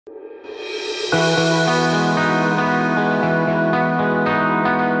中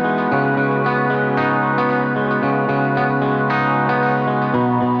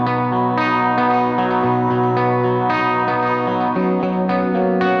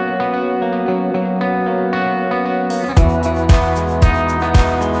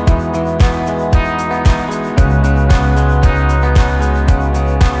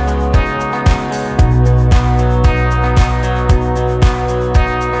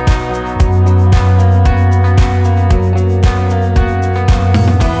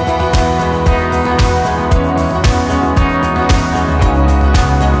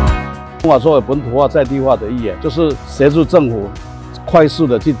华说有本土化、在地化的意义，就是协助政府快速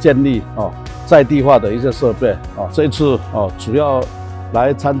的去建立在地化的一些设备这一次主要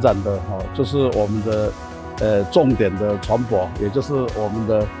来参展的就是我们的重点的船舶，也就是我们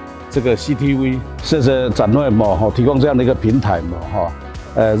的这个 CTV， 谢谢展会提供这样的一个平台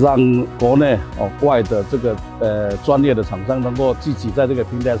让国内外的这个专业的厂商能够聚集在这个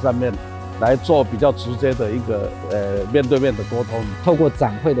平台上面。来做比较直接的一个面对面的沟通，透过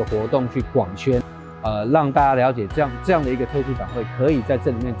展会的活动去广宣，让大家了解这样的一个特殊展会，可以在这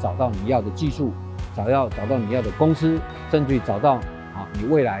里面找到你要的技术，找到你要的公司，甚至于找到你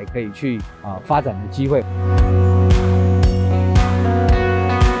未来可以去发展的机会。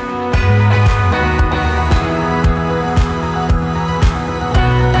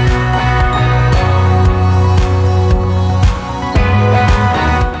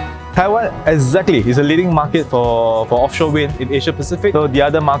Taiwan exactly is a leading market for offshore wind in Asia Pacific. So the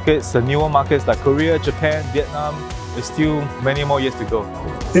other markets, the newer markets like Korea, Japan, Vietnam, there's still many more years to go.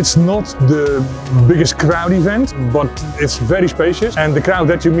 It's not the biggest crowd event, but it's very spacious, and the crowd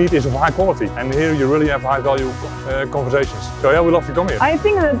that you meet is of high quality. And here you really have high value conversations. So yeah, we love to come here. I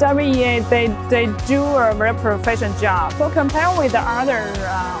think the WEA they do a very professional job. So compared with the other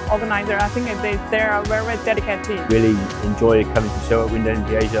organizers, I think they are very dedicated. Really enjoy coming to show at Wind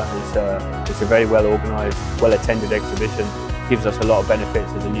Energy Asia. It's a very well organised, well attended exhibition. Gives us a lot of benefits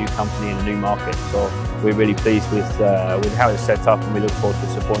as a new company in a new market. So we're really pleased with how it's set up, and we look forward to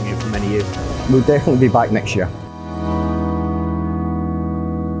supporting it for many years. We'll definitely be back next year.